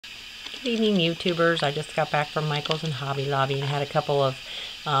Good evening, YouTubers. I just got back from Michael's and Hobby Lobby and had a couple of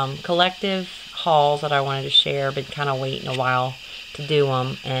collective hauls that I wanted to share. Been kind of waiting a while to do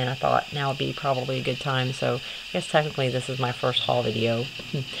them, and I thought now would be probably a good time. So I guess technically this is my first haul video,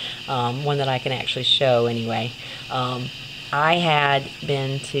 one that I can actually show anyway. I had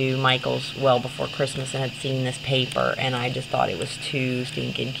been to Michael's well before Christmas and had seen this paper, and I just thought it was too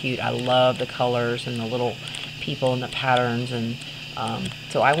stinking cute. I love the colors and the little people and the patterns, and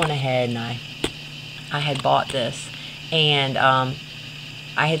so I went ahead and I had bought this, and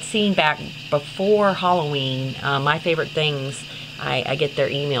I had seen back before Halloween, My Favorite Things, I get their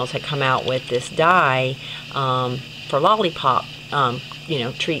emails, had come out with this die for lollipop, you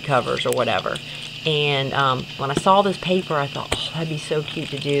know, treat covers or whatever. And when I saw this paper, I thought, oh, that'd be so cute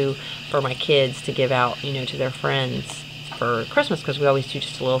to do for my kids to give out, you know, to their friends for Christmas, because we always do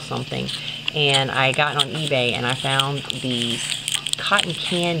just a little something. And I got on eBay and I found these cotton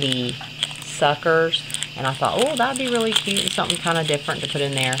candy suckers, and I thought, oh, that'd be really cute and something kind of different to put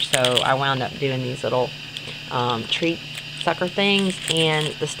in there. So I wound up doing these little treat sucker things, and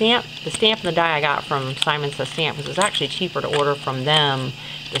the stamp and the die I got from Simon Says Stamp, because it was actually cheaper to order from them,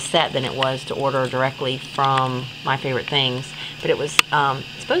 the set, than it was to order directly from My Favorite Things. But it was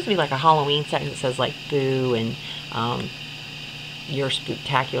supposed to be like a Halloween set, that says like Boo and You're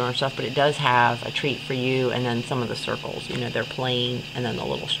Spooktacular and stuff, but it does have a treat for you, and then some of the circles, you know, they're plain, and then the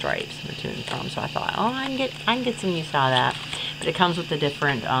little stripes are to and from. So I thought, oh, I can get some use out of that. But it comes with the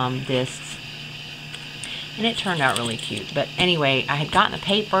different discs, and it turned out really cute. But anyway, I had gotten a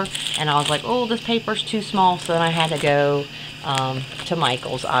paper, and I was like, oh, this paper's too small, so then I had to go to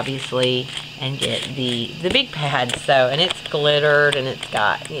Michael's, obviously, and get the big pad. So, and it's glittered, and it's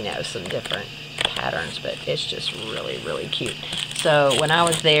got, you know, some different patterns, but it's just really, really cute. So when I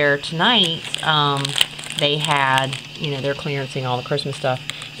was there tonight, they had, you know, they're clearancing all the Christmas stuff,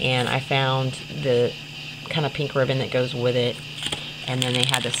 and I found the kind of pink ribbon that goes with it, and then they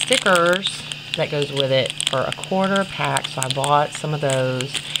had the stickers that goes with it for $1/4 pack, so I bought some of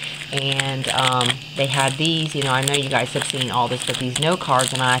those. And they had these, you know, I know you guys have seen all this, but these note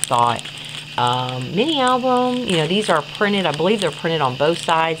cards, and I thought, mini album, you know, these are printed, I believe they're printed on both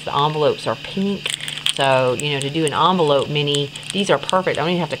sides. The envelopes are pink, so, you know, to do an envelope mini, these are perfect. I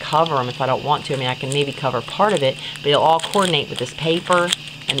don't even have to cover them if I don't want to. I mean, I can maybe cover part of it, but it'll all coordinate with this paper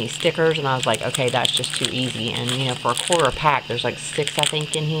and these stickers, and I was like, okay, that's just too easy. And, you know, for $1/4 pack, there's like 6, I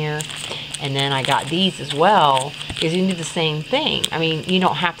think, in here. And then I got these as well, because you can do the same thing. I mean, you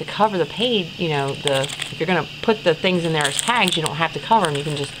don't have to cover the page, you know, if you're going to put the things in there as tags, you don't have to cover them. You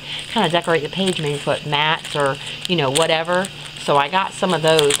can just kind of decorate the page, maybe put mats or, you know, whatever. So I got some of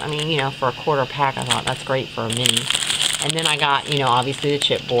those. I mean, you know, for $1/4 pack, I thought that's great for a mini. And then I got, you know, obviously the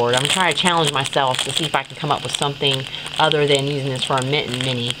chipboard. I'm trying to challenge myself to see if I can come up with something other than using this for a mitten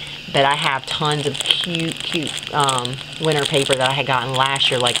mini. But I have tons of cute winter paper that I had gotten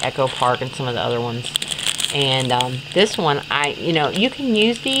last year, like Echo Park and some of the other ones. And this one, you know, you can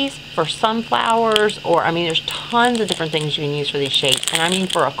use these for sunflowers, or, I mean, there's tons of different things you can use for these shapes. And I mean,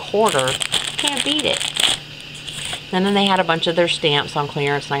 for $1/4, can't beat it. And then they had a bunch of their stamps on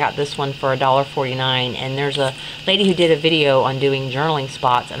clearance, and I got this one for $1.49. And there's a lady who did a video on doing journaling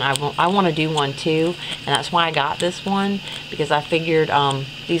spots, and I want to do one too, and that's why I got this one, because I figured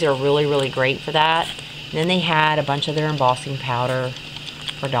these are really, really great for that. And then they had a bunch of their embossing powder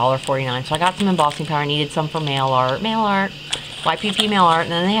for $1.49. So I got some embossing powder. I needed some for mail art, YPP mail art.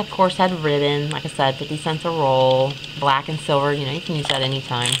 And then they, of course, had ribbon, like I said, 50 cents a roll, black and silver. You know, you can use that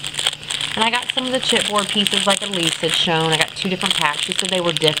anytime. And I got some of the chipboard pieces like Elise had shown. I got 2 different packs. She said they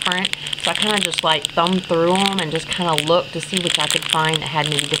were different. So I kind of just like thumbed through them and just kind of looked to see which I could find that had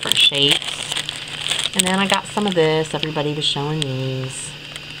maybe different shapes. And then I got some of this. Everybody was showing these.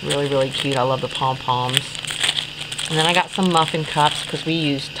 Really, really cute. I love the pom-poms. And then I got some muffin cups, because we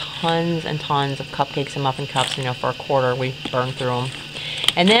use tons and tons of cupcakes and muffin cups, you know, for $1/4. We burned through them.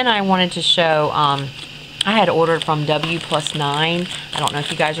 And then I wanted to show, I had ordered from WPLUS9. I don't know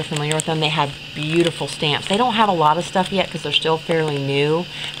if you guys are familiar with them. They have beautiful stamps. They don't have a lot of stuff yet because they're still fairly new,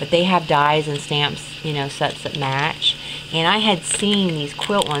 but they have dies and stamps, you know, sets that match. And I had seen these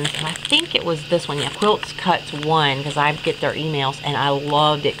quilt ones, and I think it was this one. Yeah, Quilts Cuts 1, because I get their emails, and I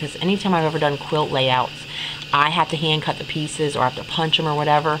loved it, because anytime I've ever done quilt layouts, I have to hand cut the pieces or I have to punch them or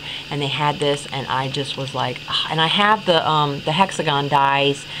whatever, and they had this, and I just was like, ugh. And I have the hexagon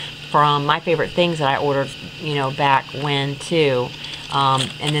dies from My Favorite Things that I ordered, you know, back when too.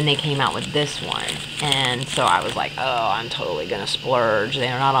 And then they came out with this one, and so I was like, oh, I'm totally gonna splurge.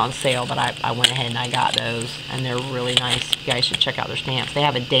 They're not on sale, but I went ahead and I got those, and they're really nice. You guys should check out their stamps. They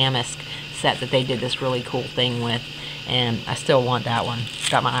have a damask set that they did this really cool thing with, and I still want that one. It's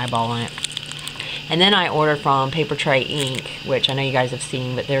got my eyeball on it. And then I ordered from Papertrey Inc., which I know you guys have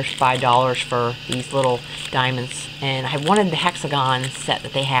seen, but there's $5 for these little diamonds. And I wanted the hexagon set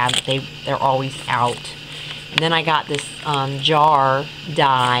that they have, but they're always out. And then I got this jar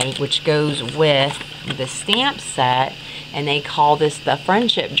die, which goes with the stamp set, and they call this the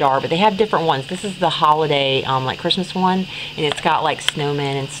friendship jar, but they have different ones. This is the holiday, like Christmas one, and it's got like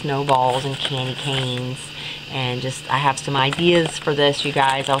snowmen and snowballs and candy canes. And just, I have some ideas for this, you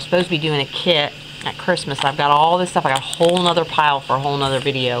guys. I was supposed to be doing a kit at Christmas. I've got all this stuff. I got a whole nother pile for a whole nother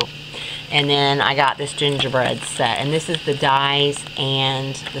video. And then I got this gingerbread set, and this is the dies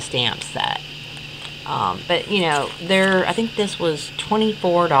and the stamp set. But you know, I think this was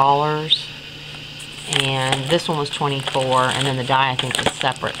 $24, and this one was $24, and then the die I think was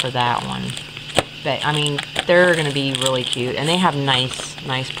separate for that one. But I mean, they're going to be really cute, and they have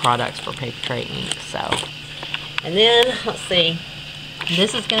nice products for Papertrey Inc. So, and then let's see.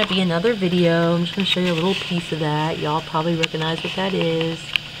 This is going to be another video. I'm just going to show you a little piece of that. Y'all probably recognize what that is.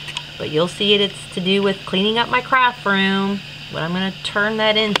 But you'll see it. It's to do with cleaning up my craft room. What I'm going to turn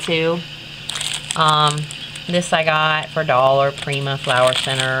that into. This I got for $1. Prima flower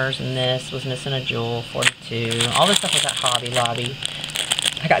centers. And this was missing a jewel, 42. All this stuff was at Hobby Lobby.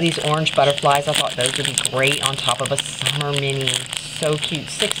 I got these orange butterflies. I thought those would be great on top of a summer mini. So cute.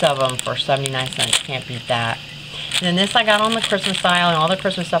 6 of them for 79 cents. Can't beat that. And then this I got on the Christmas aisle, and all the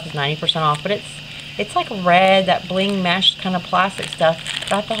Christmas stuff is 90% off, but it's like red, that bling mesh kind of plastic stuff.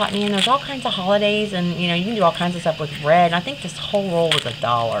 But I thought, man, there's all kinds of holidays, and you know, you can do all kinds of stuff with red. And I think this whole roll was $1.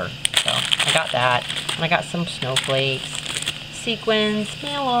 So I got that. And I got some snowflakes, sequins,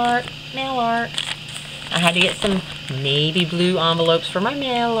 mail art. I had to get some navy blue envelopes for my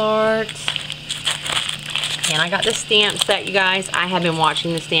mail art. And I got the stamp set, you guys. I have been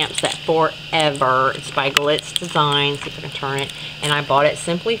watching the stamp set forever. It's by Glitz Designs. See if I can turn it. And I bought it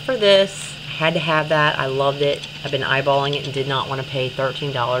simply for this. I had to have that. I loved it. I've been eyeballing it and did not want to pay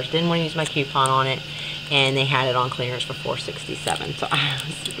 $13. Didn't want to use my coupon on it. And they had it on clearance for $4.67. So I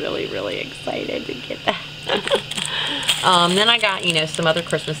was really excited to get that. Then I got, you know, some other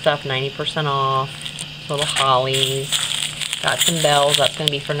Christmas stuff, 90% off. Little hollies. Got some bells. That's going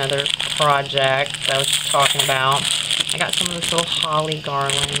to be for another project that I was just talking about. I got some of this little holly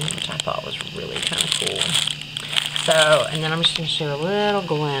garland, which I thought was really kind of cool. So, and then I'm just going to share a little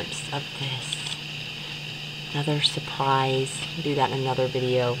glimpse of this. Another surprise. I'll do that in another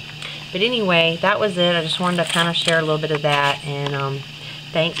video. But anyway, that was it. I just wanted to kind of share a little bit of that. And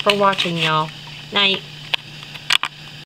thanks for watching, y'all. Night.